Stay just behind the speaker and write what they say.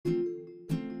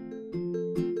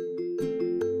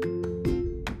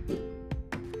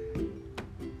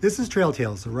This is Trail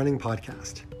Tales, a running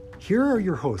podcast. Here are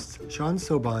your hosts, Sean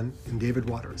Soban and David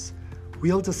Waters.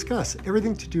 We'll discuss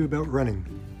everything to do about running.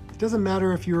 It doesn't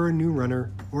matter if you're a new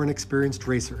runner or an experienced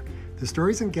racer. The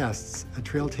stories and guests at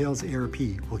Trail Tales ARP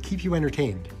will keep you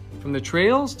entertained. From the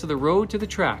trails to the road to the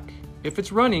track. If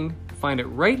it's running, find it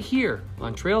right here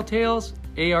on Trail Tales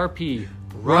ARP.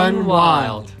 Run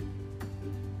wild.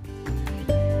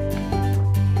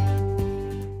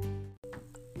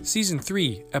 Season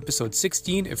 3, Episode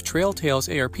 16 of Trail Tales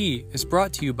ARP is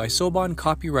brought to you by Soban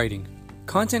Copywriting,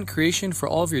 content creation for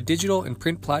all of your digital and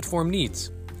print platform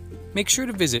needs. Make sure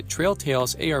to visit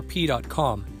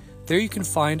trailtalesarp.com. There you can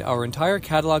find our entire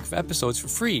catalog of episodes for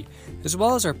free, as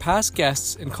well as our past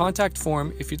guests and contact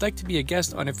form if you'd like to be a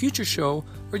guest on a future show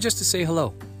or just to say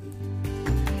hello.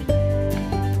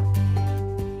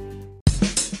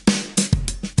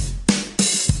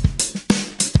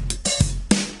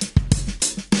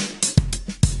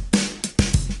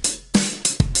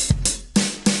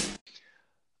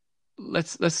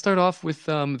 Let's start off with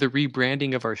the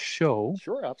rebranding of our show.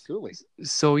 Sure, absolutely.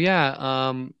 So we got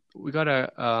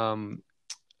a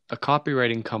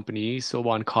copywriting company,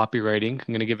 Soban Copywriting. I'm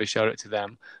going to give a shout out to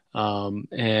them,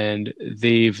 and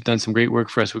they've done some great work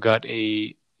for us. We got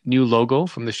a new logo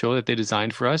from the show that they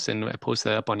designed for us, and I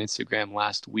posted that up on Instagram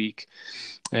last week.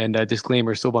 And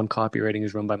disclaimer: Soban Copywriting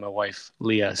is run by my wife,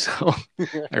 Leah. So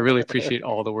I really appreciate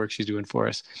all the work she's doing for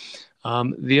us.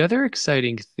 The other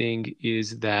exciting thing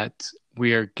is that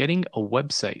we are getting a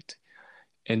website.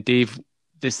 And Dave,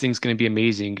 this thing's going to be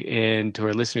amazing. And to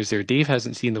our listeners there, Dave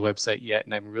hasn't seen the website yet,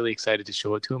 and I'm really excited to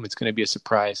show it to him. It's going to be a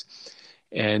surprise.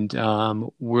 And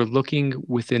we're looking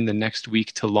within the next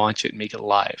week to launch it and make it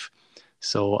live.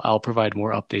 So I'll provide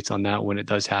more updates on that when it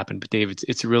does happen. But Dave,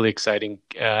 it's really exciting.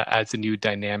 Adds a new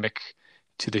dynamic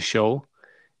to the show.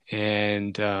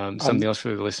 And something else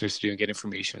for the listeners to do and get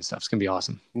information and stuff. It's going to be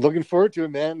awesome. Looking forward to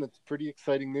it, man. That's pretty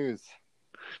exciting news.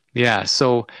 Yeah,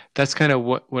 so that's kind of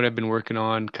what I've been working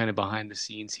on kind of behind the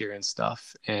scenes here and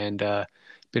stuff. And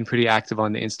been pretty active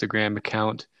on the Instagram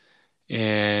account.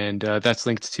 And that's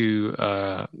linked to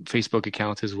Facebook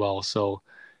account as well. So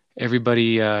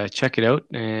everybody check it out,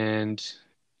 and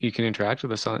you can interact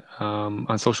with us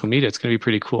on social media. It's going to be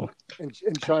pretty cool. And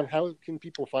Sean, how can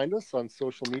people find us on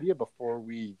social media before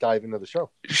we dive into the show?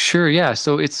 Sure, yeah.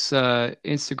 So it's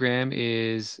Instagram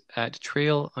is at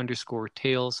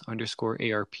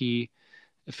trail_tales_ARP.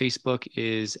 Facebook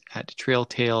is at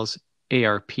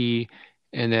trailtalesarp.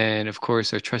 And then, of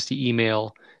course, our trusty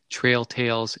email,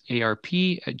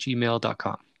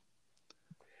 trailtalesarp@gmail.com.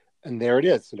 And there it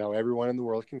is. So now everyone in the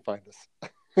world can find us.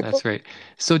 That's right.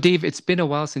 So, Dave, it's been a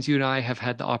while since you and I have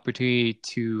had the opportunity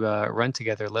to run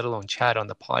together, let alone chat on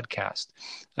the podcast.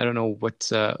 I don't know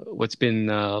what's been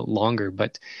longer,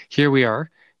 but here we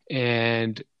are.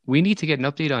 And we need to get an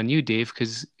update on you, Dave,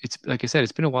 because it's like I said,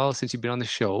 it's been a while since you've been on the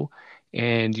show,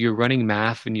 and you're running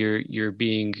MAF, and you're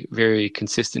being very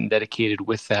consistent and dedicated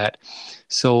with that.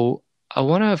 So I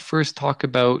want to first talk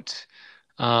about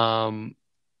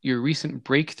your recent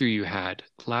breakthrough you had.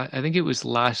 I think it was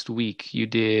last week. You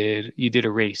did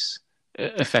a race.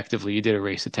 Effectively, you did a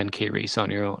race, a 10K race on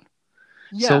your own.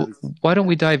 Yeah. So why don't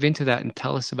we dive into that and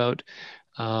tell us about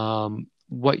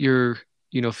what your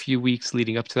few weeks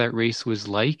leading up to that race was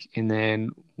like, and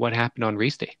then what happened on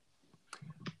race day.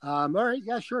 All right.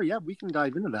 Yeah, sure. Yeah, we can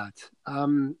dive into that.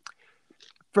 I'm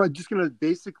just going to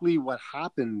basically what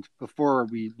happened before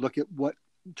we look at what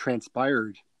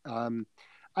transpired.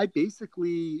 I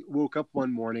basically woke up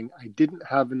one morning. I didn't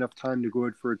have enough time to go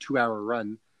out for a 2-hour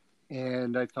run.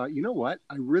 And I thought, you know what?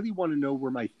 I really want to know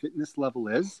where my fitness level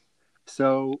is.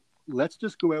 So let's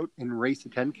just go out and race a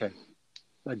 10K.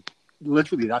 Like,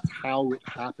 literally, that's how it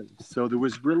happened. So there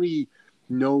was really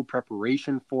no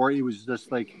preparation for it. It was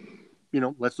just like,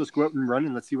 let's just go out and run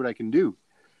and let's see what I can do.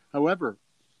 However,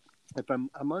 if I'm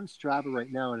on Strava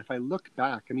right now, and if I look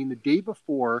back, the day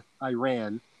before I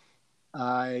ran,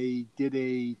 I did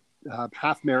a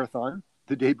half marathon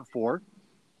the day before.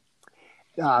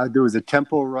 There was a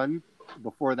tempo run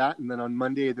before that. And then on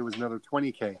Monday, there was another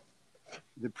 20K.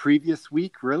 The previous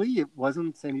week, really, it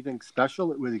wasn't anything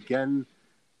special. It was, again,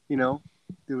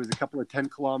 there was a couple of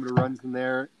 10-kilometer runs in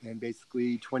there and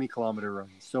basically 20-kilometer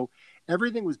runs. So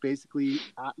everything was basically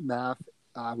at MAF,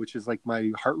 which is like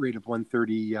my heart rate of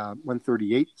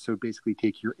 138. So basically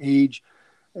take your age,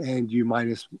 and you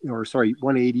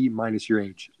 180 minus your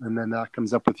age. And then that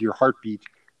comes up with your heartbeat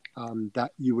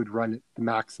that you would run at the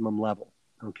maximum level.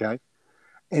 Okay.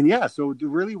 And yeah, so there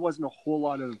really wasn't a whole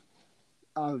lot of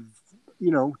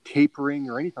tapering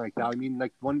or anything like that.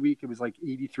 Like 1 week it was like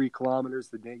 83 kilometers.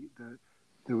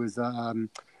 There was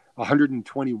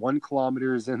 121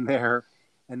 kilometers in there.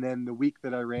 And then the week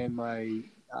that I ran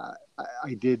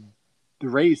I did the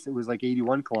race, it was like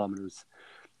 81 kilometers.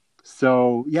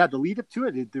 So yeah, the lead up to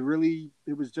it,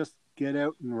 it was just get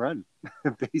out and run,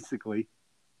 basically.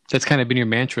 That's kind of been your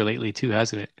mantra lately too,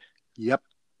 hasn't it? Yep,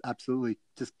 absolutely.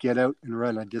 Just get out and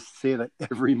run. I just say that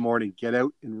every morning, get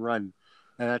out and run.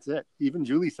 And that's it. Even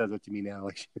Julie says it to me now.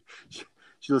 Like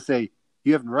she'll say,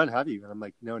 "You haven't run, have you?" And I'm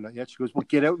like, "No, not yet." She goes, "Well,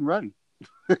 get out and run."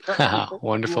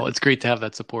 Wonderful. It's great to have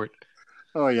that support.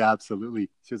 Oh yeah, absolutely.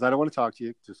 She goes, "I don't want to talk to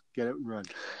you. Just get out and run."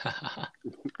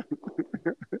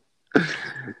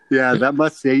 Yeah, that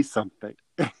must say something.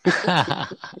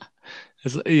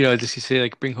 Just you say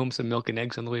like bring home some milk and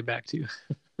eggs on the way back too.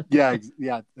 Yeah,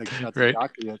 that's Right.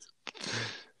 exactly it.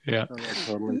 Yeah. Oh, yeah,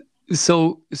 totally.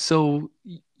 So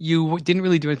you didn't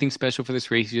really do anything special for this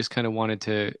race. You just kind of wanted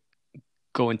to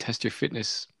go and test your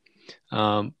fitness,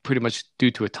 pretty much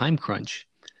due to a time crunch.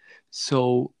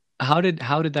 So how did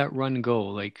that run go?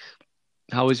 Like,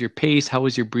 how was your pace? How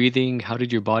was your breathing? How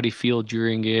did your body feel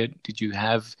during it? Did you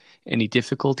have any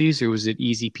difficulties, or was it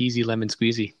easy peasy lemon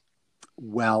squeezy?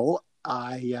 Well,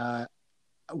 I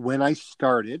when I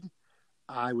started,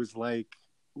 I was like,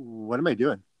 "What am I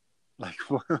doing? Like,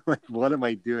 what am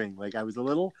I doing?" Like, I was a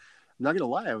little. I'm not gonna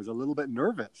lie, I was a little bit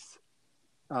nervous,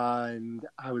 and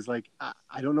I was like,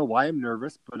 I don't know why I'm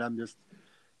nervous, but I'm just,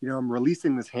 I'm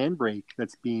releasing this handbrake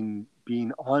that's been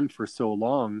on for so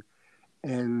long,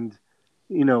 and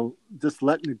just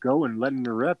letting it go and letting it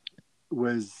rip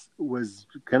was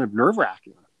kind of nerve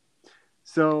wracking.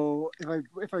 So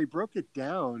if I broke it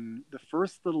down, the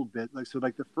first little bit,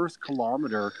 like the first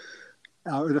kilometer,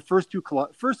 or the first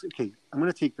first, okay, I'm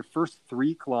going to take the first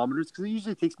 3 kilometers because it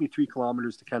usually takes me 3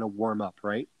 kilometers to kind of warm up,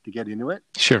 right, to get into it.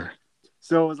 Sure.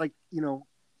 So it was like,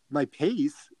 my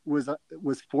pace was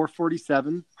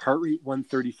 447, heart rate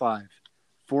 135,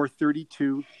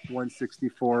 432,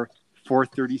 164,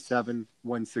 437,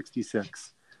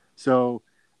 166. So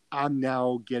I'm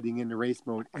now getting into race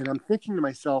mode, and I'm thinking to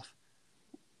myself,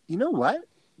 you know what?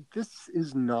 This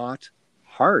is not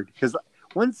hard, because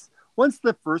once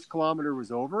the first kilometer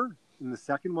was over and the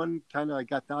second one kind of, I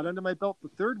got that under my belt, the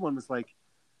third one was like,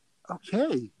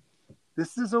 okay,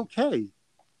 this is okay.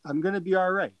 I'm going to be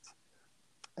all right.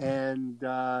 And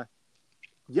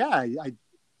yeah, I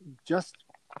just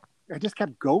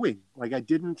kept going. Like, I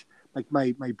didn't, like,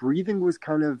 my breathing was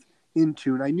kind of in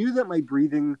tune. I knew that my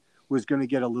breathing was going to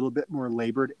get a little bit more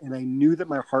labored, and I knew that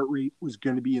my heart rate was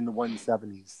going to be in the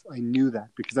 170s. I knew that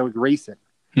because I was racing.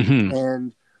 Mm-hmm.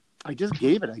 And I just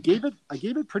gave it. I gave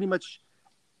it pretty much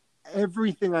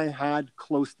everything I had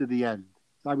close to the end.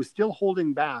 I was still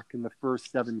holding back in the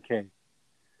first 7K.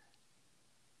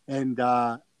 And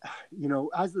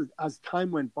as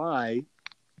time went by,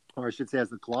 or I should say as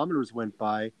the kilometers went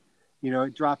by,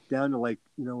 it dropped down to like,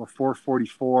 a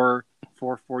 444,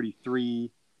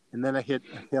 443, and then I hit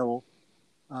a hill,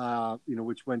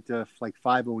 which went to like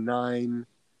 509,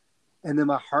 and then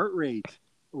my heart rate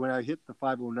when I hit the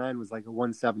 509 was like a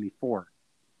 174.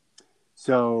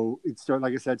 So it started,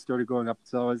 like I said, started going up.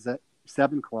 So I was at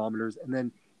 7 kilometers, and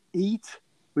then 8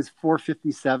 was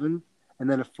 457, and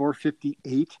then a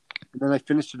 458, and then I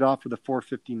finished it off with a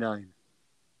 459.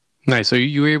 Nice. So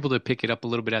you were able to pick it up a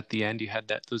little bit at the end. You had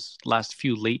those last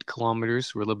few late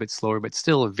kilometers were a little bit slower, but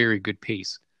still a very good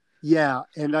pace. Yeah,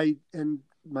 and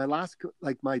my last,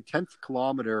 like my 10th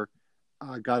kilometer,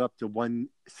 got up to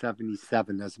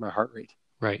 177 as my heart rate.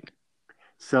 Right.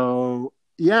 So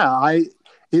yeah,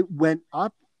 it went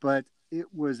up, but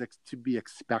it was to be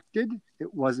expected. I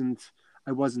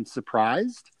wasn't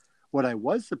surprised. What I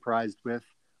was surprised with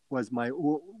was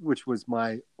which was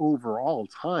my overall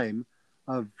time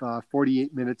of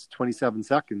 48 minutes 27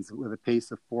 seconds with a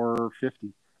pace of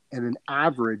 450 and an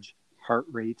average heart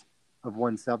rate of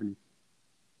 170.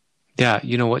 Yeah,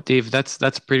 you know what, Dave? That's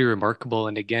pretty remarkable.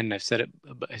 And again, I said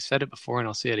it before, and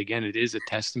I'll say it again. It is a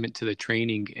testament to the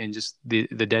training and just the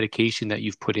dedication that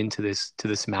you've put into this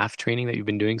MAF training that you've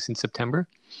been doing since September.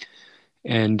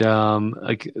 And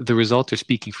like the results are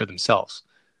speaking for themselves,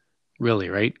 really,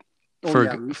 right?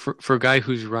 For a guy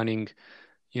who's running,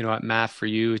 at MAF for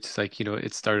you, it's like,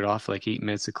 it started off like 8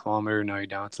 minutes a kilometer. Now you're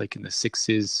down, it's like in the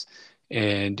sixes.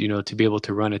 And, to be able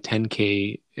to run a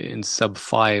 10K in sub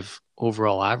 5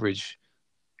 overall average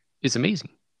is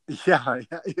amazing. Yeah,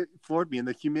 it floored me. And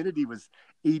the humidity was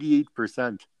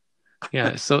 88%.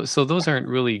 Yeah. So those aren't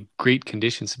really great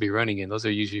conditions to be running in. Those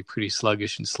are usually pretty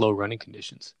sluggish and slow running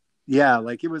conditions. Yeah.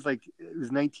 Like it was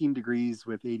 19 degrees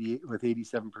with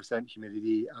 87%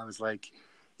 humidity. I was like,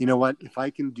 you know what? If I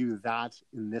can do that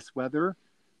in this weather,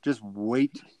 just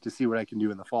wait to see what I can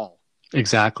do in the fall.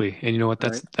 Exactly. And you know what?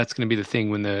 right? That's going to be the thing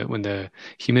when the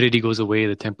humidity goes away,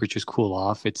 the temperatures cool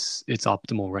off. It's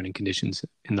optimal running conditions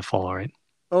in the fall, right?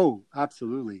 Oh,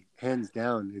 absolutely, hands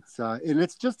down. And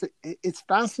it's just it's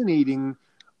fascinating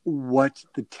what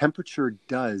the temperature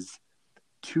does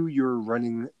to your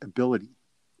running ability.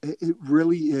 It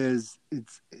really is.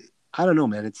 I don't know,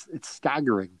 man. It's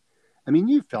staggering. I mean,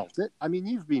 you felt it. I mean,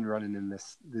 you've been running in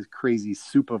this crazy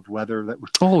soup of weather that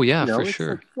Oh yeah, for it's like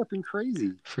sure. flipping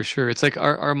crazy. For sure. It's like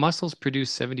our muscles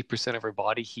produce 70% of our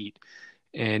body heat.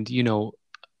 And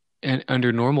and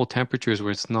under normal temperatures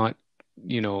where it's not,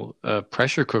 a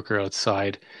pressure cooker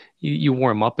outside, you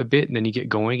warm up a bit and then you get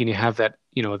going and you have that,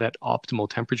 that optimal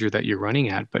temperature that you're running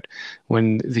at. But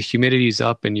when the humidity's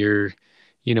up and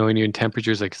and you're in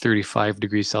temperatures like 35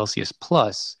 degrees Celsius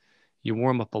plus, you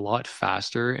warm up a lot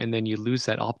faster and then you lose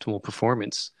that optimal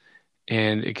performance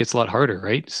and it gets a lot harder,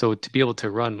 right? So to be able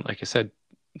to run, like I said,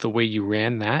 the way you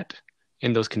ran that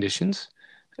in those conditions,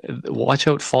 watch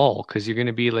out fall because you're going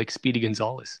to be like Speedy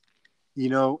Gonzalez.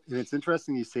 And it's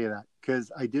interesting you say that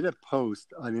because I did a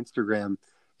post on Instagram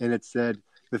and it said,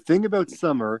 the thing about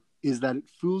summer is that it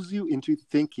fools you into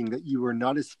thinking that you are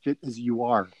not as fit as you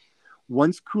are.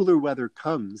 Once cooler weather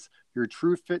comes, your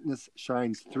true fitness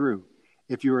shines through.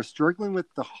 If you are struggling with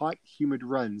the hot, humid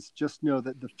runs, just know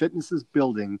that the fitness is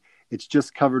building. It's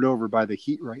just covered over by the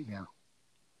heat right now.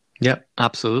 Yep,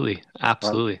 absolutely. Well,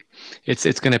 Absolutely.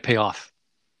 It's going to pay off.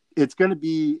 it's going to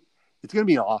be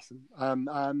awesome.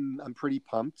 I'm pretty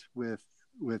pumped with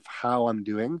how I'm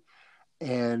doing,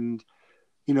 and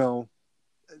you know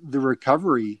the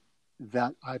recovery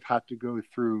that I've had to go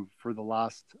through for the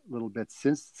last little bit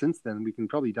since then. We can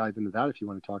probably dive into that if you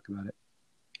want to talk about it.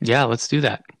 Yeah, let's do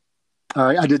that. All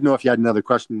right, I didn't know if you had another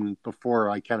question before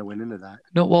I kind of went into that.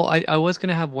 No, well, I was going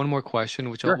to have one more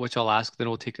question, Sure. which I'll ask, then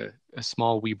we'll take a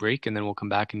small wee break and then we'll come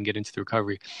back and get into the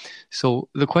recovery. So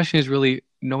the question is really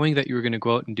knowing that you were going to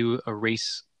go out and do a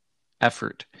race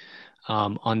effort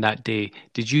on that day,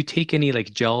 did you take any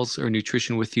like gels or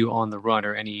nutrition with you on the run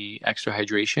or any extra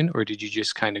hydration, or did you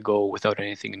just kind of go without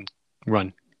anything and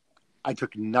run? I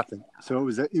took nothing, so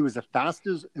it was a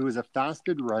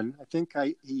fasted run. I think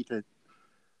I ate it.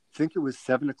 I think it was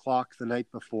 7 o'clock the night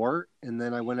before, and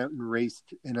then I went out and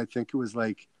raced, and I think it was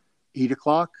like 8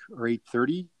 o'clock or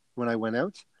 8:30 when I went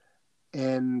out,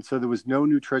 and so there was no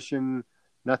nutrition,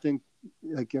 nothing.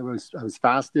 Like I was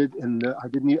fasted, and I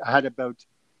didn't. I had about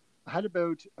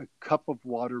a cup of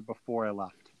water before I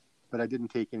left, but I didn't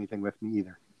take anything with me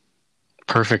either.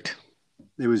 Perfect.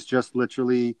 It was just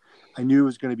literally, I knew it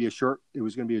was going to be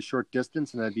a short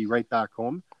distance and I'd be right back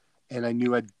home, and I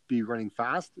knew I'd be running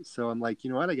fast. So I'm like, you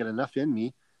know what? I got enough in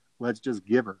me. Let's just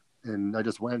give her. And I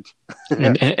just went.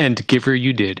 And giver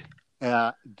you did.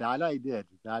 That I did.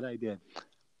 That I did.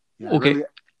 Yeah. Okay.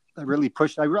 I really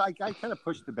pushed. I kind of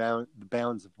pushed the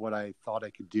bounds of what I thought I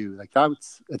could do. Like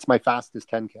it's my fastest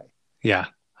 10K. Yeah.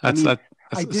 I mean,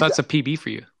 That's a PB for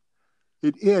you.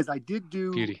 it is. I did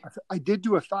do. Beauty. I did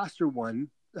do a faster one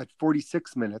at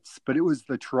 46 minutes, but it was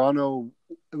the Toronto.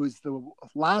 It was the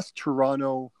last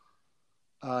Toronto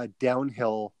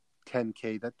downhill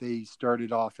 10K that they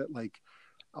started off at, like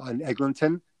on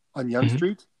Eglinton on Yonge Hmm.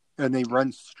 Street, and they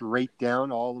run straight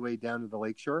down all the way down to the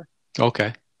lakeshore.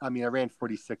 Okay. I mean, I ran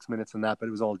 46 minutes on that, but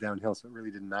it was all downhill, so it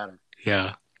really didn't matter.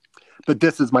 Yeah. But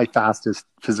this is my fastest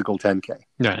physical 10K.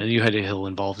 Yeah. And you had a hill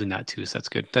involved in that too. So that's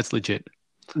good. That's legit.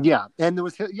 Yeah, and there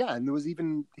was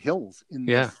even hills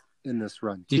Yeah. in this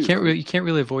run too. You can't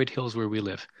really avoid hills where we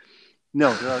live.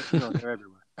 No, they're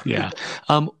everywhere. Yeah.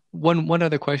 One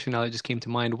other question now that just came to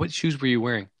mind. What shoes were you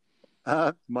wearing?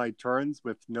 My turns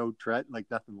with no tread, like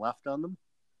nothing left on them.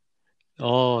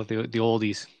 Oh, the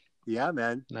oldies. Yeah,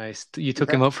 man. Nice. You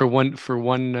took him out for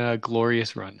one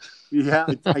glorious run. Yeah,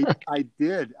 I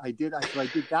did. So I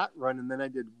did that run, and then I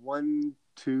did 1,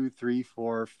 2, 3,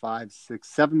 4, 5, 6,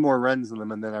 7 more runs on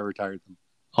them, and then I retired them.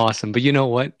 Awesome. But you know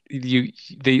what?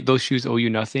 Those shoes owe you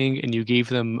nothing, and you gave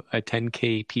them a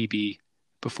 10K PB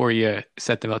before you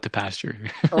set them out to pasture.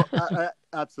 Oh,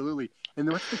 absolutely.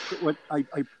 And it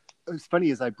was funny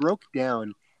is I broke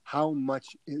down how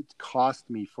much it cost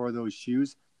me for those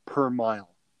shoes per mile.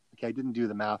 Okay, I didn't do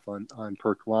the math on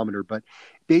per kilometer, but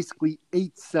basically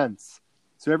 8 cents.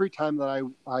 So every time that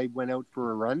I went out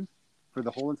for a run for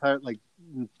the whole entire, like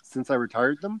since I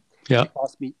retired them, Yeah. it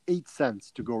cost me 8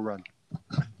 cents to go run.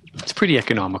 It's pretty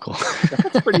economical.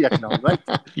 That's pretty economic, right?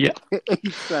 Yeah.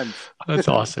 8 cents. That's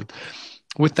awesome.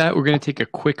 With that, we're going to take a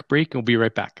quick break and we'll be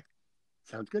right back.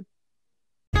 Sounds good.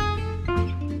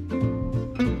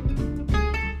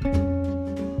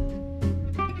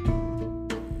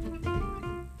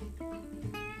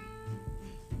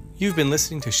 You've been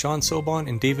listening to Sean Sobon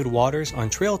and David Waters on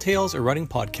Trail Tales, a running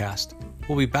podcast.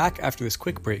 We'll be back after this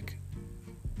quick break.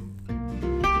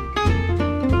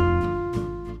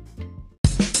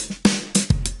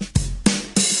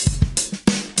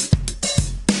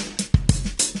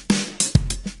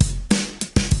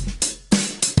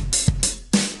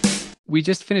 We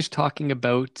just finished talking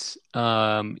about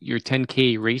your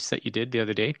 10K race that you did the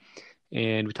other day,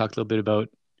 and we talked a little bit about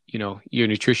your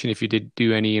nutrition, if you did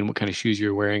do any, and what kind of shoes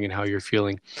you're wearing and how you're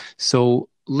feeling. So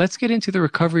let's get into the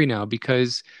recovery now,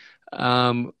 because,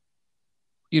 running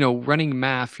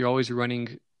MAF, you're always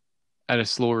running at a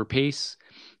slower pace,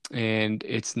 and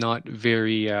it's not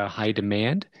very high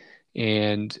demand.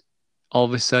 And all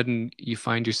of a sudden, you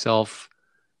find yourself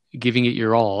giving it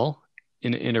your all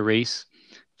in a race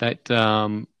that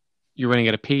you're running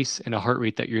at a pace and a heart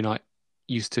rate that you're not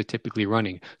used to typically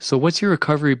running. So what's your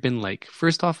recovery been like?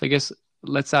 First off, I guess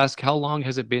let's ask, how long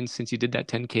has it been since you did that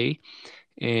 10K,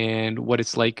 and what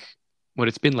it's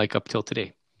been like up till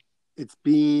today? It's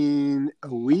been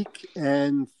a week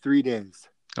and 3 days.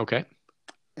 Okay.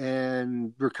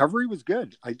 And recovery was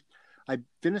good. I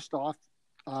finished off,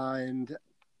 and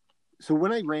so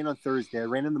when I ran on Thursday, I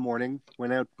ran in the morning,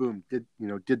 went out, boom, did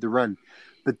the run.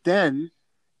 But then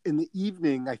in the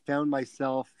evening, I found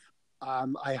myself,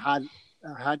 I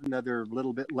had another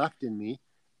little bit left in me,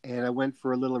 and I went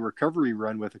for a little recovery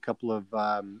run with a couple of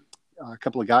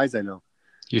guys I know.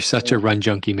 You're such a run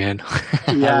junkie, man.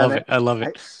 Yeah, I love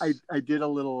it. I did a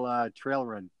little trail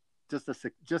run, just I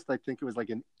think it was like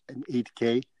an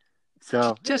 8K.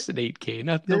 So just an 8K,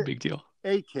 no big deal.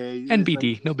 8K.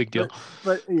 NBD, no big deal.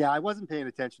 But yeah, I wasn't paying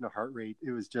attention to heart rate. It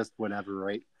was just whatever,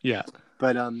 right? Yeah.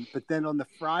 But then on the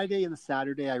Friday and the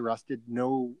Saturday, I rested.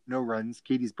 No runs.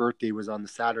 Katie's birthday was on the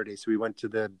Saturday, so we went to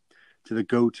the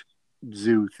goat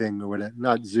zoo thing, or whatever.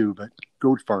 Not zoo, but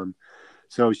goat farm.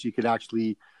 So she could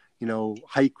actually,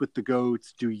 hike with the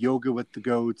goats, do yoga with the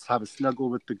goats, have a snuggle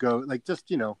with the goat. Like, just,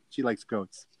 she likes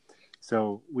goats.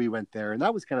 So we went there, and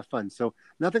that was kind of fun. So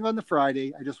nothing on the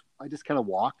Friday. I just kind of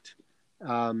walked.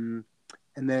 And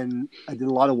then I did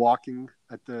a lot of walking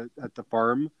at the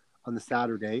farm on the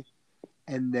Saturday,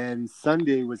 and then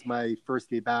Sunday was my first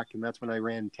day back, and that's when I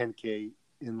ran 10K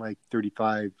in like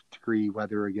 35-degree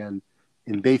weather again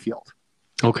in Bayfield.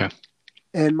 Okay.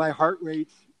 And my heart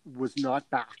rate was not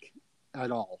back at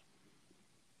all.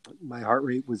 My heart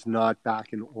rate was not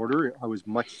back in order. I was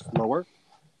much slower.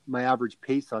 My average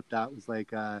pace at that was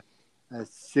like a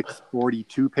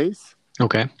 6:42 pace.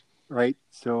 Okay. Right.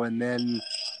 So, and then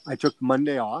I took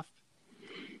Monday off,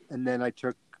 and then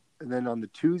on the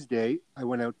Tuesday, I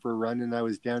went out for a run, and I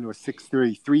was down to a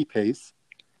 6:33 pace.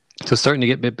 So starting to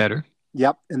get a bit better.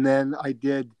 Yep. And then I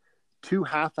did 2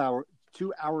 hour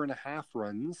and a half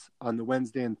runs on the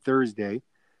Wednesday and Thursday.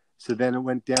 So then it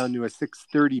went down to a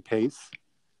 6:30 pace.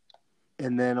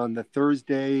 And then on the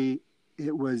Thursday,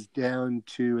 it was down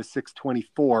to a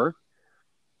 6:24.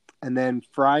 And then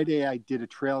Friday, I did a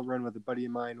trail run with a buddy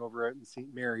of mine over out in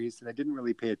St. Mary's, and I didn't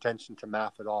really pay attention to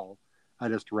MAF at all. I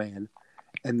just ran.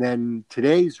 And then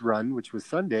today's run, which was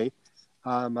Sunday,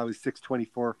 I was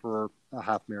 6:24 for a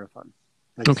half marathon.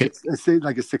 Okay.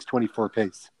 Like a 6:24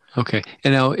 pace. Okay.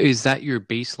 And now, is that your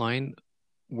baseline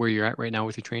where you're at right now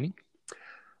with your training?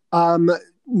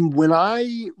 When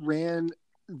I ran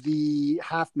the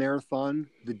half marathon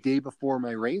the day before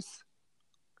my race,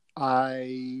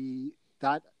 I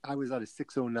was at a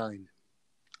 6:09.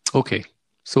 Okay.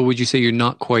 So would you say you're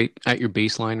not quite at your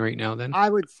baseline right now then? I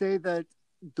would say that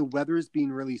the weather's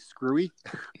been really screwy.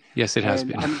 Yes, it has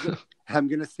been. I'm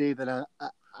going to say that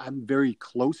I'm very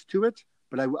close to it,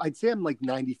 but I'd say I'm like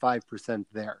 95%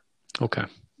 there. Okay.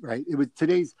 Right. It was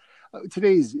today's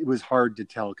it was hard to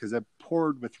tell because it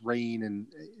poured with rain and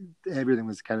everything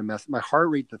was kind of messy. My heart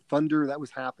rate, the thunder that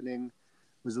was happening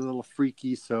was a little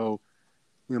freaky. So,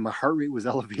 my heart rate was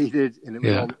elevated and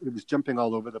it was jumping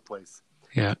all over the place.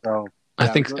 Yeah. So I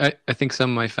think some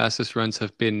of my fastest runs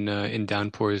have been in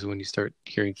downpours when you start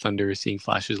hearing thunder, seeing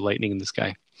flashes of lightning in the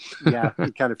sky. Yeah,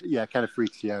 it kind of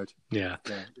freaks you out. Yeah.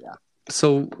 Yeah.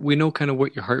 So we know kind of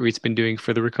what your heart rate's been doing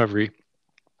for the recovery.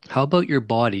 How about your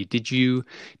body? Did you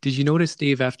notice,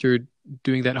 Dave, after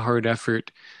doing that hard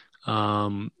effort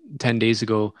 10 days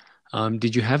ago,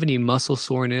 did you have any muscle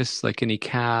soreness, like any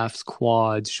calves,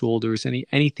 quads, shoulders,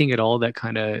 anything at all that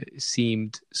kind of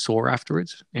seemed sore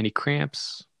afterwards? Any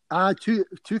cramps? Two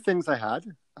things I had.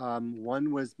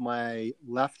 One was my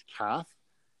left calf.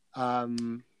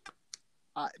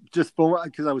 Just foam,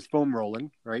 because I was foam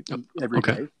rolling, right, every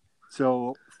day.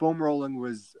 So foam rolling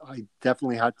I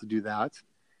definitely had to do that.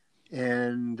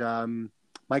 And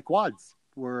my quads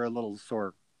were a little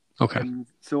sore. Okay. And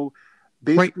so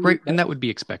Basically, Right, and that would be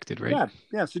expected, right?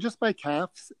 yeah. So just my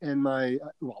calves and my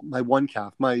one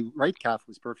calf, my right calf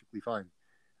was perfectly fine,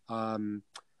 and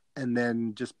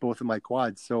then just both of my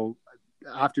quads. So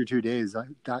after 2 days,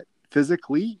 that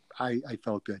physically, I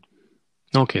felt good.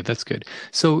 Okay, that's good.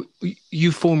 So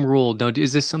you foam roll now.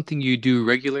 Is this something you do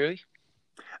regularly?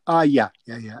 Yeah.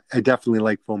 I definitely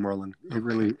like foam rolling. It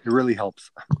really helps.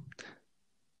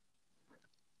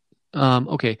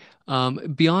 Okay.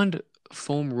 Beyond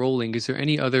foam rolling, is there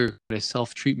any other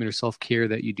self-treatment or self-care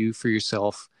that you do for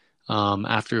yourself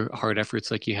after hard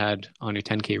efforts like you had on your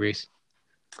 10K race?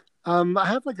 I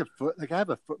have I have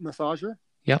a foot massager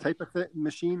Yeah. type of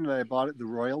machine that I bought at the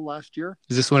Royal last year.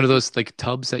 Is this one of those like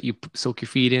tubs that you soak your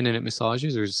feet in and it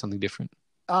massages, or is it something different?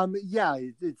 Yeah,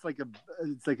 it's like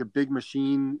a big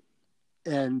machine,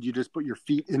 and you just put your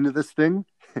feet into this thing,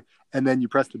 and then you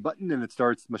press the button, and it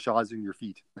starts massaging your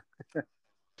feet.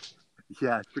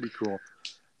 Yeah, it's pretty cool.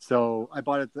 So I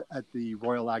bought it at the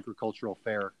Royal Agricultural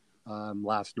Fair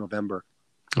last November.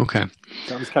 Okay.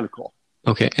 That was kind of cool.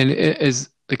 Okay, and is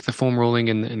like the foam rolling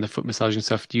and the foot massaging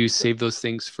stuff, do you save those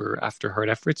things for after hard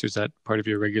efforts, or is that part of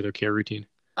your regular care routine?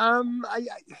 I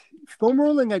foam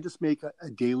rolling, I just make a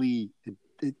daily.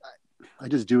 I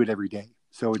just do it every day,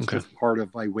 so it's just part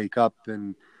of. I wake up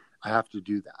and I have to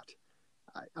do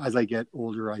that. As I get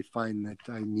older, I find that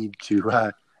I need to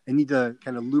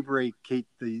kind of lubricate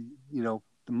the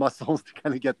muscles to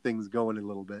kind of get things going a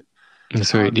little bit.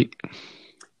 That's right.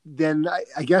 Then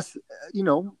I guess,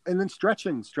 and then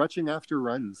stretching after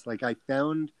runs. Like I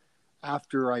found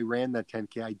after I ran that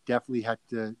 10K, I definitely had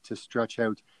to stretch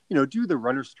out, do the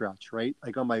runner stretch, right?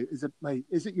 Like on is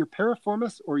it your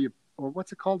piriformis or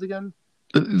what's it called again?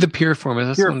 The piriformis,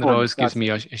 that's the one that always gives me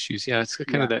it. issues. Yeah, it's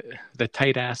kind of the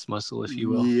tight ass muscle, if you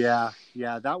will. Yeah.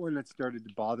 That one that started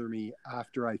to bother me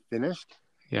after I finished.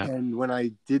 Yeah. And when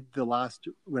I did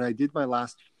my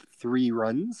last 3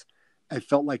 runs, I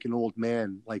felt like an old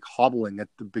man, like hobbling at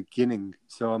the beginning.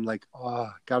 So I'm like,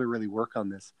 got to really work on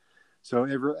this. So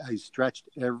I stretched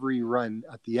every run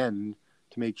at the end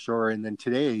to make sure. And then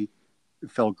today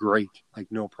it felt great, like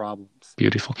no problems.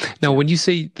 Beautiful. Now, when you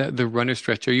say that the runner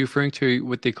stretch, are you referring to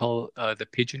what they call the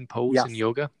pigeon pose in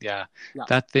yoga? Yeah.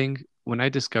 That thing, when I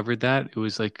discovered that, it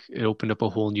was like it opened up a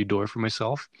whole new door for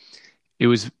myself.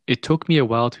 It took me a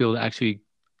while to be able to actually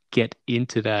get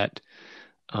into that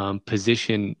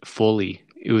position fully.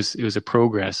 It was a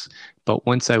progress, but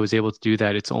once I was able to do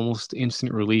that, it's almost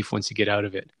instant relief once you get out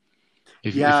of it.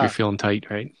 If you're feeling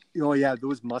tight, right? Oh yeah,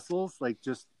 those muscles, I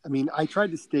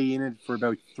tried to stay in it for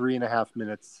about 3.5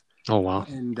 minutes. Oh wow!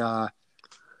 And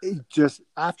it just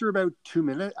after about 2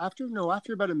 minutes, after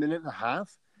about a minute and a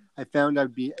half, I found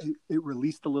it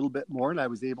released a little bit more, and I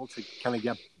was able to kind of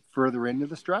get further into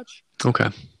the stretch. Okay.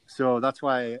 So that's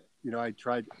why I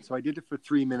tried. So I did it for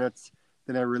 3 minutes.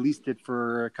 Then I released it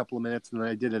for a couple of minutes, and then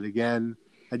I did it again.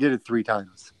 I did it 3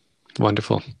 times.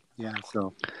 Wonderful. Yeah,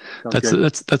 so that's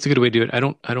a good way to do it. I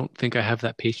don't think I have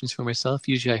that patience for myself.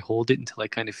 Usually, I hold it until I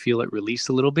kind of feel it release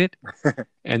a little bit,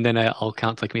 and then I'll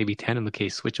count like maybe 10 in the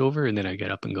case, switch over, and then I get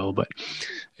up and go. But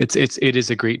it is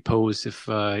a great pose. If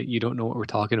you don't know what we're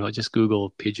talking about, just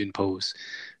Google pigeon pose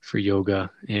for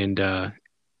yoga and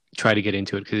try to get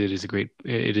into it because it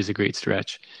is a great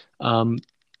stretch.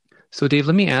 So Dave,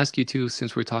 let me ask you too,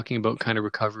 since we're talking about kind of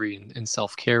recovery and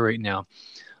self-care right now.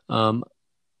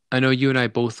 I know you and I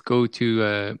both go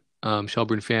to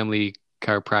Shelburne Family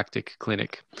Chiropractic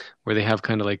Clinic, where they have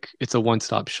kind of like it's a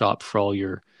one-stop shop for all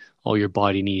your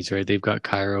body needs, right? They've got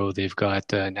chiro, they've got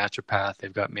naturopath,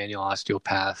 they've got manual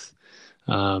osteopath,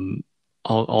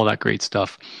 all that great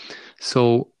stuff.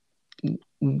 So,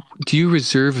 do you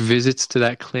reserve visits to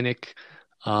that clinic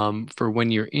for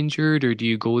when you're injured, or do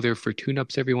you go there for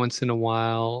tune-ups every once in a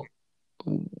while?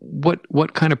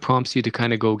 What kind of prompts you to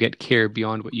kind of go get care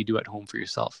beyond what you do at home for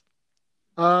yourself?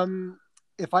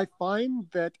 If I find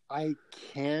that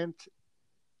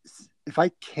if I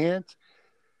can't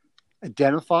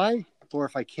identify or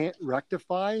if I can't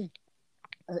rectify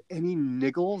any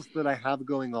niggles that I have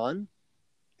going on,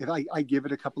 if I give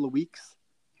it a couple of weeks.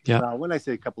 Yeah. When I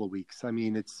say a couple of weeks, I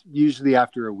mean, it's usually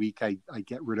after a week I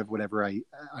get rid of whatever I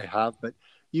have, but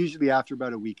usually after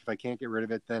about a week, if I can't get rid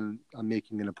of it, then I'm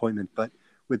making an appointment. But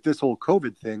with this whole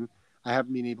COVID thing, I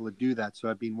haven't been able to do that. So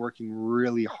I've been working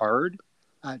really hard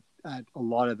at a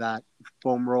lot of that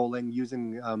foam rolling,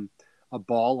 using a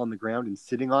ball on the ground and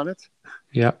sitting on it.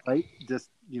 Yeah. Right. Just,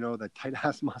 the tight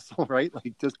ass muscle, right?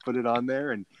 Like just put it on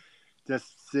there and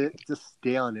just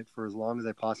stay on it for as long as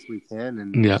I possibly can.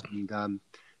 And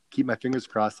keep my fingers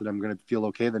crossed that I'm going to feel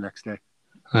okay the next day.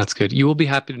 That's good. You will be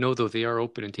happy to know, though, they are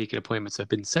open and taking appointments. I've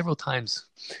been several times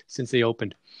since they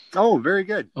opened. Oh, very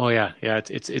good. Oh yeah,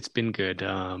 it's been good.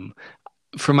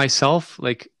 For myself,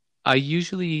 like I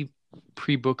usually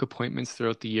pre-book appointments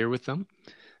throughout the year with them,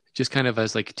 just kind of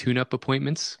as like tune-up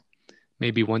appointments,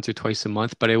 maybe once or twice a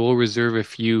month. But I will reserve a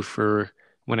few for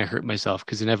when I hurt myself,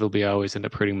 because inevitably I always end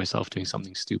up hurting myself doing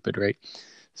something stupid, right?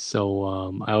 So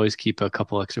I always keep a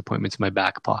couple extra appointments in my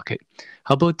back pocket.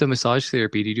 How about the massage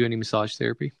therapy? Do you do any massage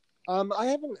therapy? I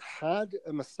haven't had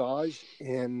a massage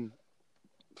in,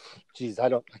 geez, I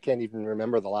can't even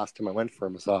remember the last time I went for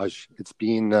a massage. It's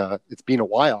been a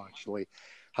while actually.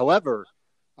 However,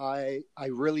 I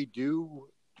really do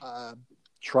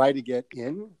try to get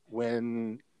in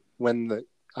when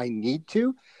I need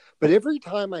to, but every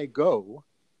time I go,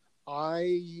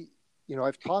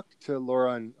 I've talked to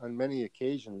Laura on many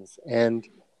occasions, and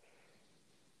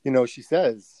she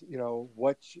says,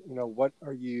 what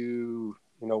are you,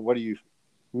 what are you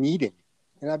needing?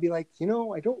 And I'd be like, I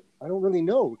don't really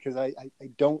know, because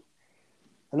I'm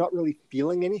not really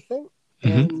feeling anything.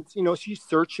 Mm-hmm. And, she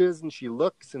searches and she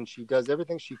looks and she does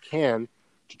everything she can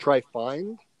to try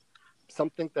find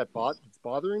something that's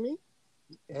bothering me.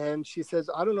 And she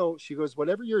says, I don't know. She goes,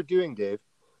 whatever you're doing, Dave,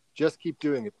 just keep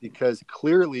doing it, because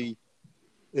clearly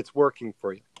it's working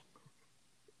for you.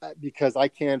 Because I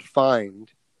can't find,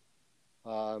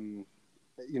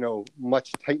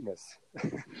 much tightness.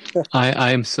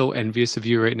 I am so envious of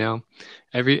you right now.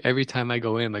 Every time I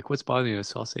go in, I'm like, what's bothering you?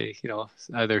 So I'll say,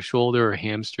 either shoulder or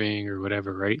hamstring or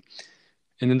whatever, right?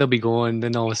 And then they'll be going,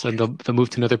 then all of a sudden they'll move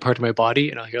to another part of my body,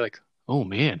 and I'll hear like, oh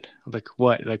man. I'm like,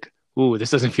 what? Like, ooh,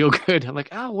 this doesn't feel good. I'm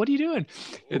like, what are you doing?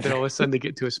 And then all of a sudden they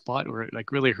get to a spot where it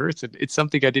like really hurts. And it's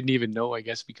something I didn't even know, I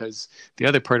guess, because the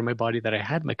other part of my body that I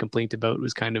had my complaint about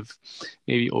was kind of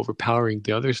maybe overpowering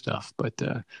the other stuff. But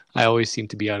I always seem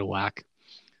to be out of whack.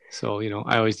 So,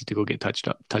 I always need to go get touch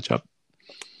up.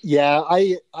 Yeah.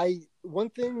 One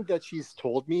thing that she's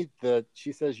told me, that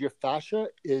she says your fascia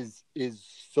is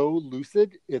so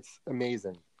lucid. It's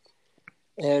amazing.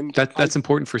 And that's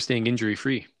important for staying injury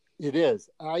free. It is.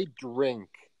 I drink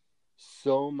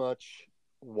so much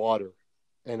water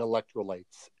and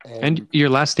electrolytes. And your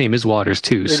last name is Waters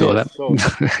too, so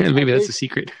maybe that's a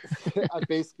secret. I'm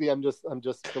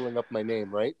just filling up my name,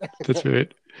 right? That's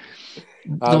right.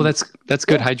 No, that's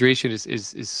good. Yeah. Hydration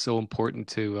is so important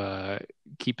to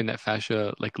keeping that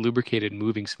fascia like lubricated,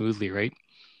 moving smoothly, right?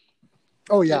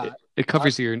 Oh yeah. It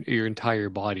covers your entire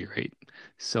body, right?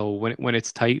 So when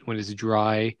it's tight, when it's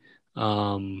dry,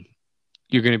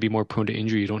 you're going to be more prone to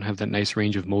injury. You don't have that nice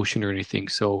range of motion or anything.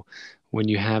 So when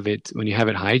you have it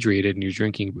hydrated and you're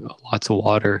drinking lots of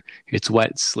water, it's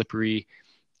wet, slippery,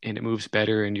 and it moves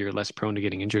better, and you're less prone to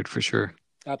getting injured for sure.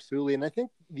 Absolutely. And I think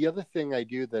the other thing I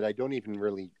do that I don't even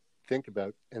really think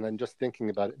about, and I'm just thinking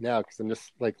about it now because I'm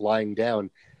just like lying down,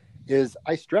 is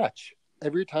I stretch.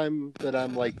 Every time that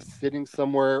I'm like sitting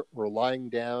somewhere or lying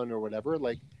down or whatever,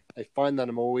 like I find that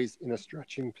I'm always in a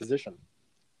stretching position.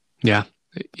 Yeah.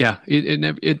 Yeah.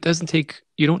 It doesn't take,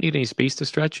 you don't need any space to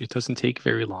stretch. It doesn't take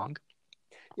very long.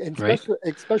 And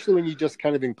especially when you just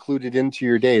kind of include it into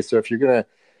your day. So if you're going to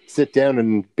sit down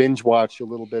and binge watch a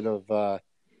little bit of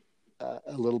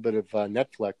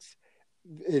Netflix,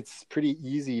 it's pretty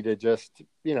easy to just,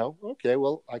 okay,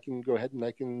 well, I can go ahead and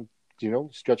I can,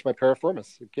 stretch my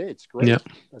piriformis. Okay, it's great. Yeah.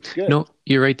 That's good. No,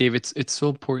 you're right, Dave. It's so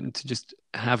important to just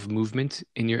have movement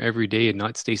in your everyday and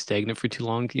not stay stagnant for too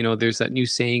long. There's that new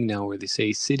saying now where they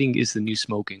say sitting is the new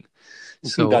smoking.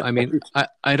 So, I mean,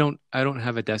 I don't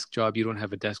have a desk job. You don't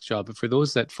have a desk job. But for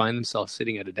those that find themselves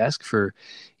sitting at a desk for,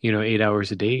 8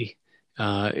 hours a day,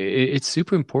 it's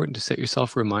super important to set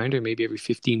yourself a reminder, maybe every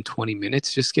 15, 20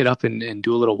 minutes, just get up and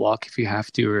do a little walk if you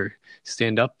have to, or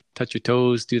stand up, touch your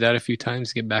toes, do that a few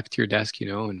times, get back to your desk,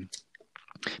 and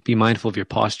be mindful of your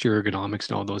posture, ergonomics,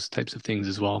 and all those types of things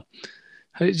as well.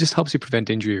 It just helps you prevent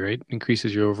injury, right?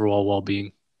 Increases your overall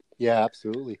well-being. Yeah,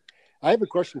 absolutely. I have a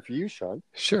question for you, Sean.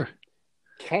 Sure.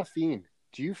 Caffeine,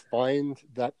 do you find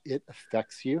that it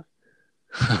affects you?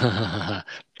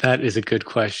 That is a good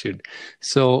question.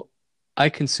 So I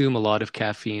consume a lot of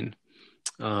caffeine.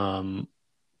 Everybody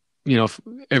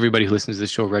who listens to this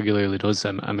show regularly knows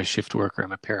I'm a shift worker.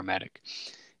 I'm a paramedic,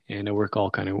 and I work all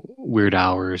kind of weird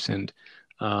hours. And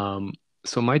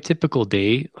so my typical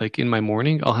day, like in my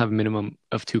morning, I'll have a minimum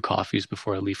of 2 coffees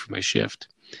before I leave for my shift.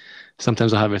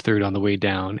 Sometimes I'll have a third on the way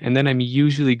down, and then I'm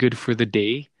usually good for the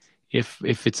day. If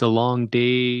it's a long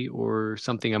day or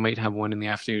something, I might have one in the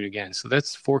afternoon again. So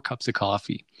that's 4 cups of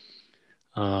coffee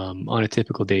on a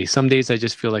typical day. Some days I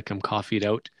just feel like I'm coffeeed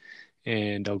out,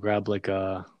 and I'll grab like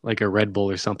a Red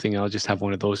Bull or something. I'll just have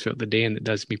one of those throughout the day, and it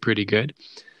does me pretty good.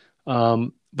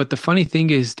 But the funny thing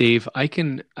is, Dave, I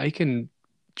can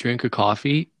drink a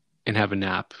coffee and have a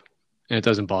nap, and it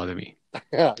doesn't bother me.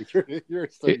 Yeah, you're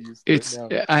so It, used to it it's now.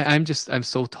 I'm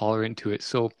so tolerant to it.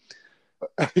 So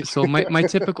my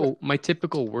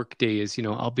typical work day is,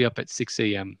 I'll be up at 6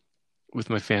 a.m. with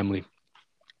my family,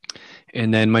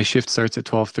 and then my shift starts at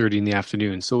 12:30 in the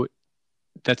afternoon. So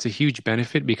that's a huge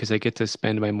benefit because I get to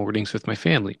spend my mornings with my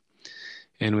family.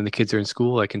 And when the kids are in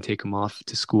school, I can take them off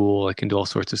to school. I can do all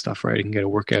sorts of stuff, right? I can get a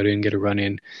workout in, get a run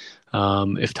in,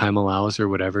 if time allows or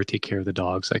whatever, take care of the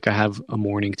dogs. Like I have a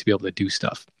morning to be able to do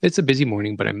stuff. It's a busy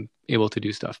morning, but I'm able to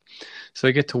do stuff. So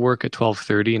I get to work at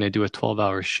 12:30 and I do a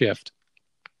 12-hour shift.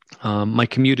 My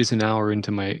commute is an hour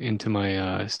into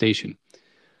my station.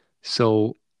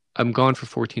 So I'm gone for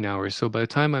 14 hours. So by the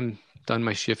time I'm done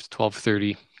my shift,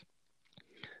 12:30,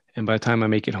 and by the time I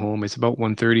make it home, it's about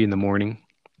 1:30 in the morning.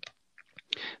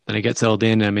 Then I get settled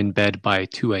in and I'm in bed by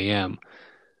 2 a.m.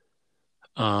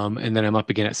 And then I'm up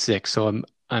again at 6. So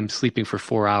I'm sleeping for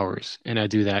 4 hours. And I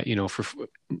do that,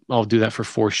 I'll do that for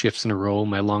 4 shifts in a row.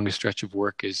 My longest stretch of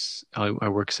work is I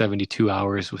work 72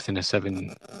 hours within a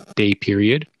 7-day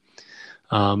period.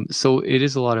 So it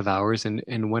is a lot of hours.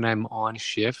 And when I'm on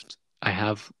shift, I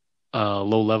have a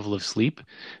low level of sleep.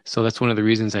 So that's one of the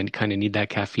reasons I kind of need that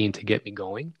caffeine to get me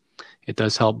going. It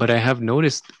does help. But I have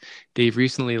noticed, Dave,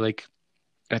 recently, like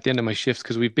at the end of my shifts,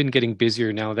 because we've been getting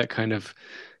busier now, that kind of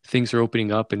things are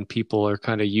opening up and people are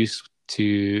kind of used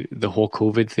to the whole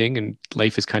COVID thing and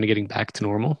life is kind of getting back to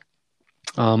normal.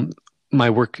 Um, my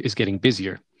work is getting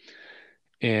busier.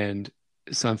 And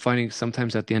so I'm finding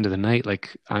sometimes at the end of the night,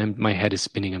 like my head is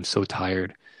spinning. I'm so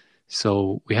tired.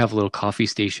 So we have a little coffee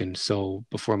station. So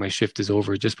before my shift is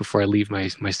over, just before I leave my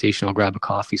station, I'll grab a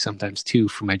coffee, sometimes two,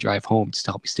 for my drive home, just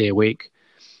to help me stay awake.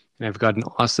 And I've got an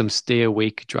awesome stay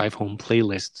awake drive home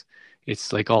playlist.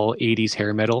 It's like all 80s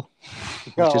hair metal,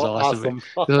 which is Oh, awesome.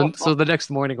 awesome. So the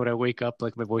next morning when I wake up,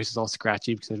 like my voice is all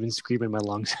scratchy because I've been screaming my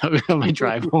lungs out on my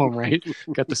drive home, right?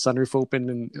 Got the sunroof open,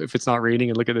 and if it's not raining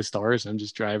and look at the stars, I'm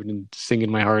just driving and singing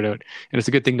my heart out. And it's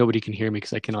a good thing nobody can hear me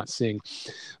because I cannot sing.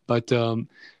 But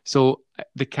so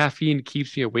the caffeine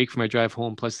keeps me awake for my drive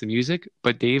home, plus the music.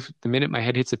 But Dave, the minute my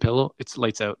head hits a pillow, it's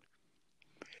lights out,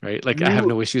 right? Like I have You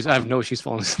no issues. I have no issues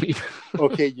falling asleep.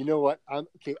 okay, you know what?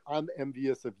 I'm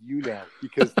envious of you now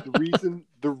because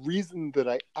the reason that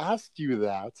I asked you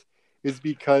that is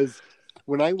because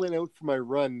when I went out for my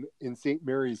run in St.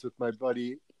 Mary's with my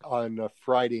buddy on a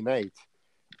Friday night,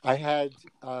 I had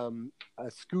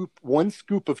one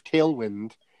scoop of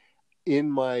Tailwind in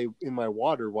my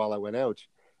water while I went out,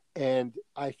 and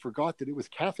I forgot that it was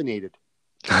caffeinated.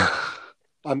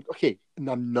 I'm okay, and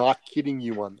I'm not kidding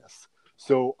you on this.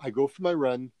 So I go for my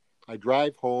run, I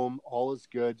drive home, all is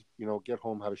good, get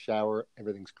home, have a shower,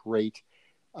 everything's great.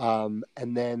 And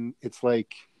then it's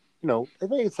like, I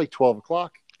think it's like 12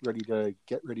 o'clock,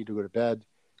 get ready to go to bed.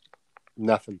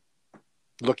 Nothing.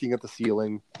 Looking at the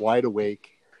ceiling, wide awake.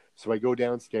 So I go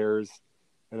downstairs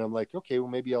and I'm like, okay, well,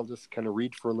 maybe I'll just kind of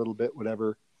read for a little bit,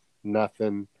 whatever.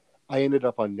 Nothing. I ended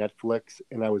up on Netflix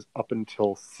and I was up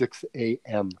until 6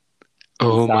 a.m. on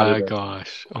Oh my Saturday.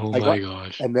 gosh. Oh I my got,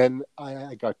 gosh. and then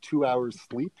I got 2 hours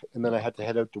sleep, and then I had to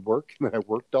head out to work, and then I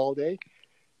worked all day,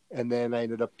 and then I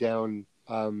ended up down.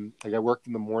 Like I worked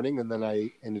in the morning, and then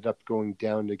I ended up going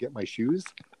down to get my shoes.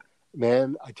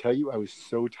 Man, I tell you, I was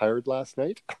so tired last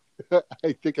night.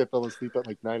 I think I fell asleep at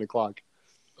like 9 o'clock.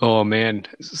 Oh man.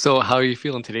 So how are you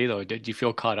feeling today though? Did you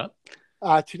feel caught up?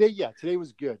 Today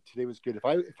was good. Today was good.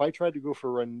 If I tried to go for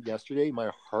a run yesterday, my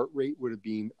heart rate would have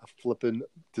been a flippin'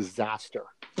 disaster.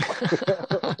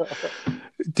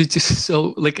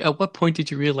 So like at what point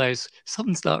did you realize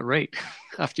something's not right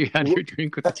after you had your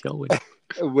drink with the tailwind?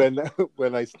 when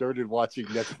when I started watching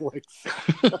Netflix.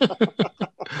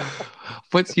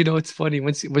 It's funny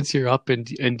once you're up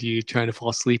and you're trying to fall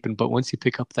asleep, but once you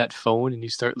pick up that phone and you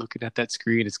start looking at that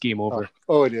screen, it's game over.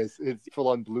 Oh, it is. It's full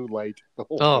on blue light. The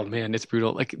whole Oh thing. man, it's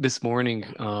brutal. Like this morning,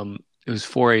 it was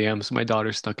 4 a.m. So my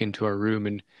daughter snuck into our room,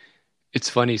 and it's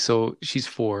funny. So she's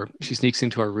 4. She sneaks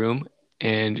into our room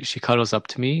and she cuddles up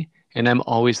to me, and I'm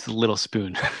always the little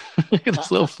spoon.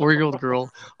 This little 4-year-old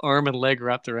girl, arm and leg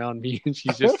wrapped around me, and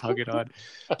she's just hugging on.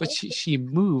 But she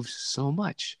moves so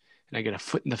much, and I get a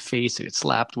foot in the face and get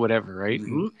slapped, whatever, right?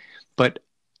 Mm-hmm. But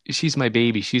she's my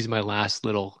baby. She's my last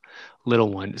little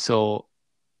one. So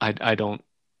I don't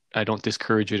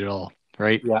discourage it at all,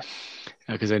 right? Yeah.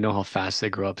 Because I know how fast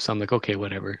they grow up. So I'm like, okay,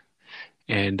 whatever.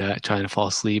 And trying to fall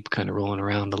asleep, kind of rolling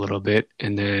around a little bit.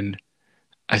 And then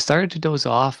I started to doze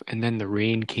off, and then the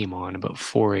rain came on about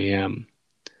 4 a.m.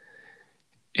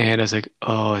 And I was like,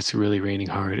 oh, it's really raining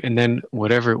hard. And then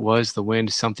whatever it was, the wind,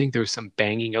 there was some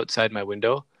banging outside my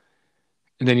window.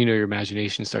 And then, your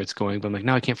imagination starts going, but I'm like,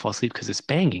 no, I can't fall asleep because it's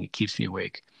banging. It keeps me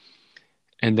awake.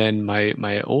 And then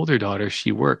my older daughter,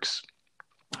 she works.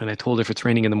 And I told her, if it's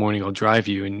raining in the morning, I'll drive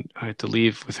you. And I had to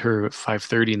leave with her at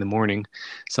 5:30 in the morning.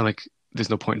 So I'm like, there's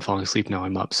no point in falling asleep now.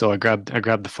 I'm up. So I grabbed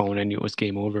the phone. I knew it was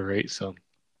game over, right? So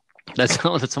that's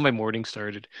how my morning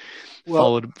started.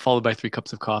 Well, Followed by 3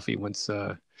 cups of coffee once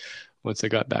I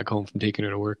got back home from taking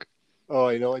her to work. oh,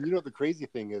 I know. And the crazy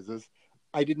thing is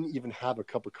I didn't even have a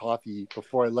cup of coffee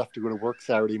before I left to go to work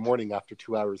Saturday morning after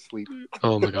 2 hours sleep.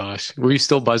 Oh my gosh. Were you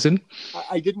still buzzing?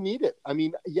 I didn't need it. I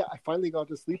mean, yeah, I finally got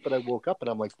to sleep, but I woke up and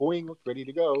I'm like, boing, ready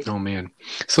to go. Oh man.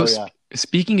 So yeah.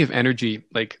 Speaking of energy,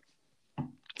 like,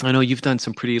 I know you've done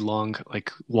some pretty long,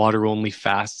 like, water only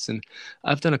fasts, and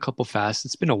I've done a couple fasts.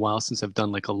 It's been a while since I've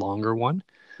done like a longer one.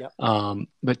 Yeah.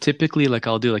 But typically, like,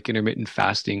 I'll do like intermittent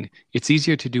fasting. It's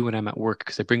easier to do when I'm at work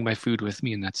because I bring my food with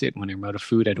me and that's it. When I'm out of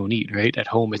food, I don't eat, right? At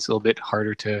home, it's a little bit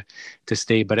harder to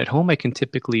stay, but at home, I can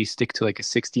typically stick to like a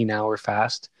 16-hour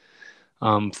fast,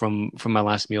 from my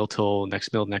last meal till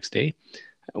next meal next day.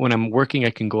 When I'm working,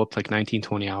 I can go up like 19,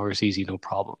 20 hours easy, no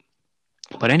problem.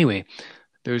 But anyway,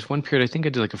 there was one period, I think I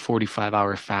did like a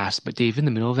 45-hour fast, but Dave, in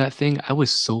the middle of that thing, I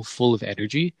was so full of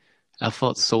energy. I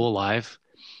felt so alive.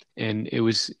 And it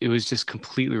was just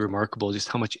completely remarkable just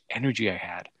how much energy I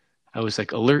had. I was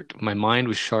like alert. My mind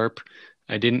was sharp.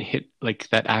 I didn't hit like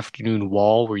that afternoon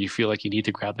wall where you feel like you need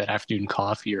to grab that afternoon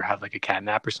coffee or have like a cat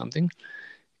nap or something.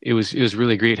 It was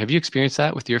really great. Have you experienced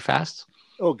that with your fasts?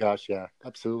 Oh gosh, yeah,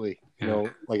 absolutely. Yeah.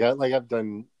 I've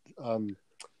done. I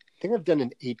think I've done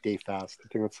an 8-day fast. I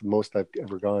think that's the most I've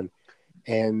ever gone.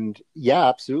 And yeah,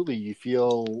 absolutely. You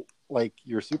feel like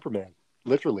you're Superman,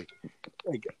 literally.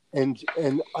 Like, and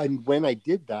when I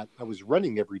did that, I was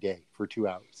running every day for 2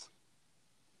 hours.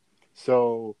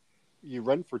 So you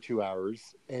run for 2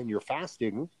 hours and you're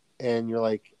fasting and you're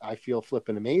like, I feel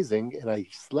flipping amazing. And I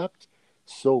slept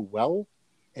so well.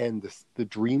 And the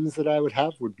dreams that I would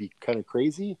have would be kind of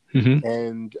crazy. Mm-hmm.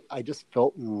 And I just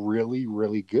felt really,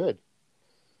 really good.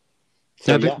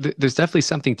 So, There's definitely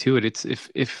something to it. It's if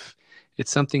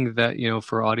it's something that,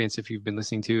 for audience, if you've been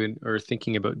listening to or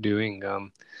thinking about doing,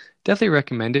 definitely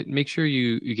recommend it. Make sure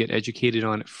you get educated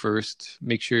on it first.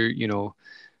 Make sure,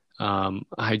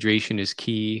 hydration is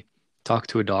key. Talk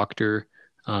to a doctor.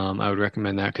 I would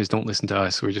recommend that, because don't listen to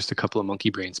us. We're just a couple of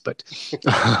monkey brains. But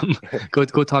go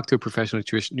talk to a professional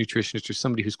nutritionist or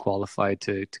somebody who's qualified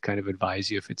to kind of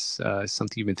advise you if it's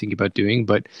something you've been thinking about doing.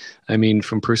 But I mean,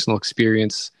 from personal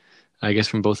experience, I guess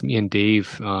from both me and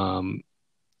Dave,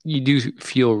 you do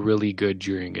feel really good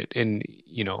during it. And,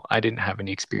 I didn't have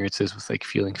any experiences with like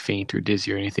feeling faint or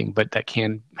dizzy or anything, but that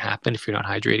can happen if you're not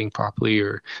hydrating properly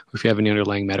or if you have any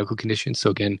underlying medical conditions. So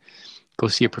again, go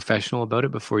see a professional about it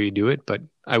before you do it, but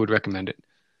I would recommend it.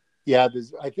 Yeah,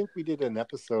 I think we did an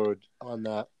episode on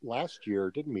that last year,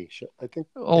 didn't we? I think.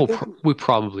 We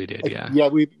probably did, yeah. Yeah,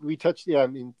 we touched. Yeah, I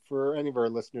mean, for any of our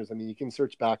listeners, I mean, you can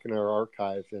search back in our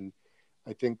archive, and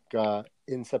I think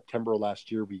in September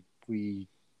last year we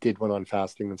did one on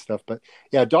fasting and stuff. But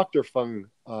yeah, Dr. Fung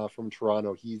from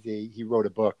Toronto, he wrote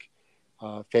a book,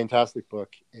 fantastic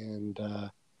book, and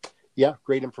yeah,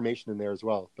 great information in there as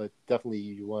well. But definitely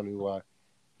you want to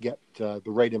get the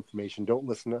right information. Don't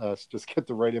listen to us. Just get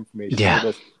the right information.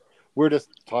 Yeah. We're just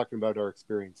talking about our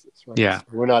experiences, right? Yeah. So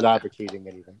we're not advocating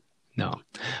anything. No.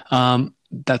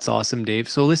 That's awesome, Dave.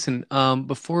 So listen,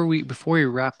 before we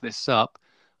wrap this up,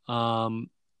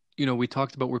 we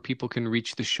talked about where people can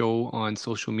reach the show on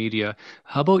social media.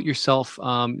 How about yourself?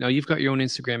 Now you've got your own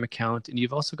Instagram account and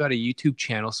you've also got a YouTube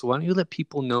channel. So why don't you let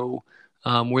people know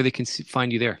where they can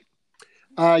find you there?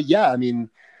 Yeah, I mean,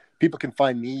 people can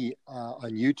find me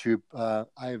on YouTube. I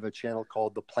have a channel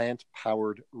called The Plant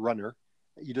Powered Runner.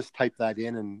 You just type that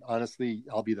in, and honestly,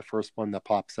 I'll be the first one that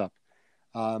pops up.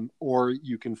 Or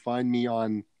you can find me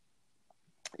on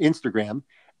Instagram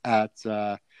at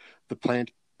The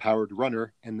Plant Powered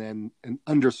Runner, and then an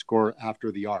underscore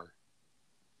after the R.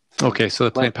 So, okay, so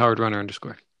The Plant Powered Runner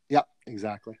underscore. Yeah,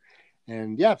 exactly.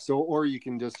 And yeah, or you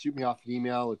can just shoot me off an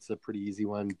email. It's a pretty easy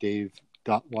one,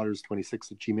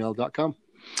 dave.waters26@gmail.com.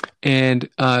 And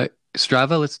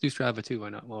Strava, let's do Strava too. Why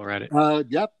not, while we're at it?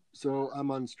 Yep. So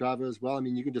I'm on Strava as well. I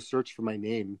mean, you can just search for my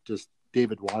name, just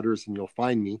David Waters, and you'll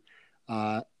find me.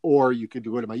 Or you could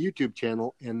go to my YouTube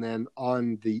channel, and then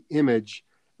on the image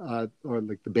or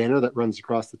like the banner that runs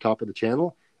across the top of the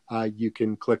channel, you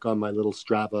can click on my little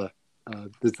Strava.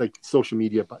 There's like social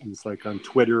media buttons, like on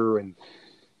Twitter, and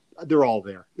they're all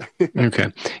there.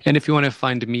 Okay. And if you want to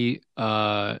find me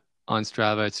on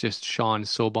Strava, it's just Sean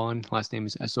Sobon. Last name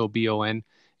is Sobon.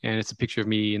 And it's a picture of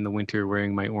me in the winter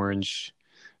wearing my orange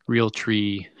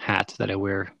Realtree hat that I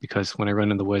wear because when I run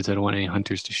in the woods, I don't want any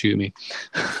hunters to shoot me.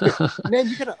 Man,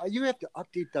 you have to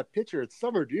update that picture. It's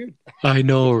summer, dude. I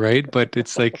know, right? But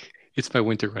it's like it's my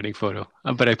winter running photo.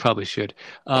 But I probably should.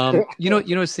 You know,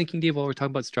 I was thinking, Dave, while we're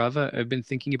talking about Strava, I've been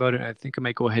thinking about it. I think I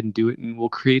might go ahead and do it, and we'll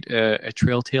create a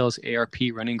Trail Tales ARP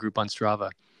running group on Strava.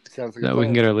 Sounds like That we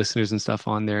can get our listeners and stuff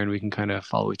on there, and we can kind of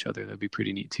follow each other. That'd be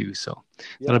pretty neat too. So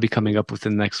that'll be coming up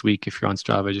within the next week. If you're on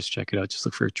Strava, just check it out. Just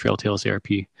look for Trail Tales ARP.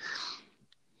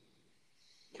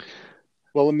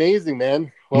 Well, amazing,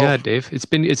 man. Well, yeah, Dave, it's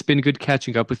been good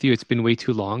catching up with you. It's been way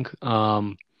too long.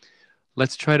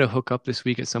 Let's try to hook up this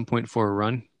week at some point for a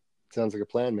run. Sounds like a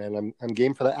plan, man. I'm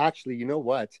game for that. Actually, you know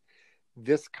what?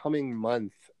 This coming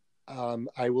month,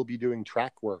 I will be doing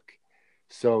track work.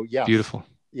 So yeah, beautiful.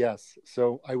 Yes.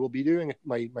 So I will be doing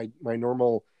my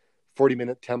normal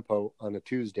 40-minute tempo on a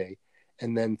Tuesday.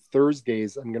 And then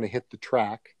Thursdays, I'm going to hit the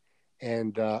track.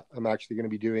 And I'm actually going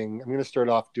to start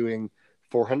off doing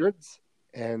 400s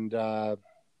and or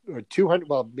 200.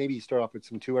 Well, maybe start off with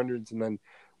some 200s and then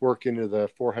work into the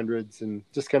 400s and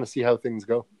just kind of see how things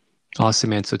go. Awesome,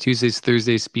 man. So Tuesdays,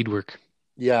 Thursdays, speed work.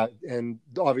 Yeah. And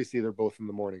obviously they're both in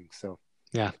the morning. So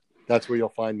yeah. That's where you'll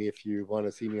find me if you want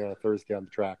to see me on a Thursday on the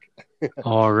track.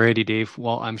 Alrighty, Dave.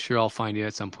 Well, I'm sure I'll find you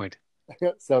at some point.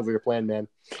 Sounds like a plan, man.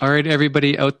 All right,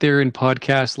 everybody out there in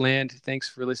podcast land, thanks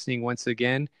for listening once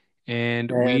again.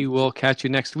 And we will catch you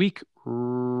next week.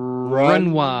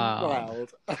 Run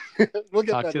wild. We'll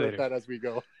get better at that as we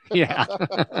go. Yeah.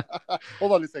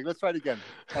 Hold on a second. Let's try it again.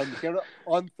 On the camera,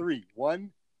 on 3. 1,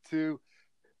 2,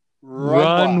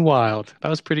 run wild. That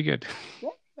was pretty good.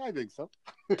 Yeah, I think so.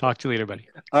 Talk to you later, buddy.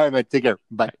 All right, man. Take care.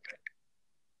 Bye.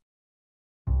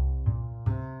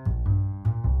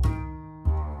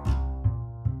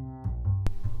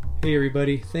 Hey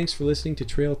everybody, thanks for listening to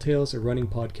Trail Tales, a running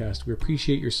podcast. We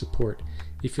appreciate your support.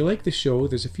 If you like the show,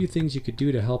 there's a few things you could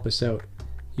do to help us out.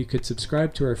 You could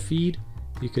subscribe to our feed,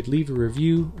 you could leave a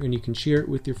review, and you can share it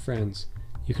with your friends.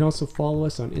 You can also follow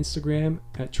us on Instagram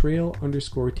at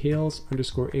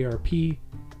trail_tales_ARP,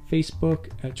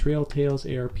 Facebook at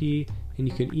trailtalesarp, and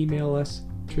you can email us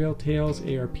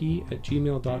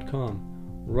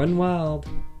trailtalesarp@gmail.com. Run wild!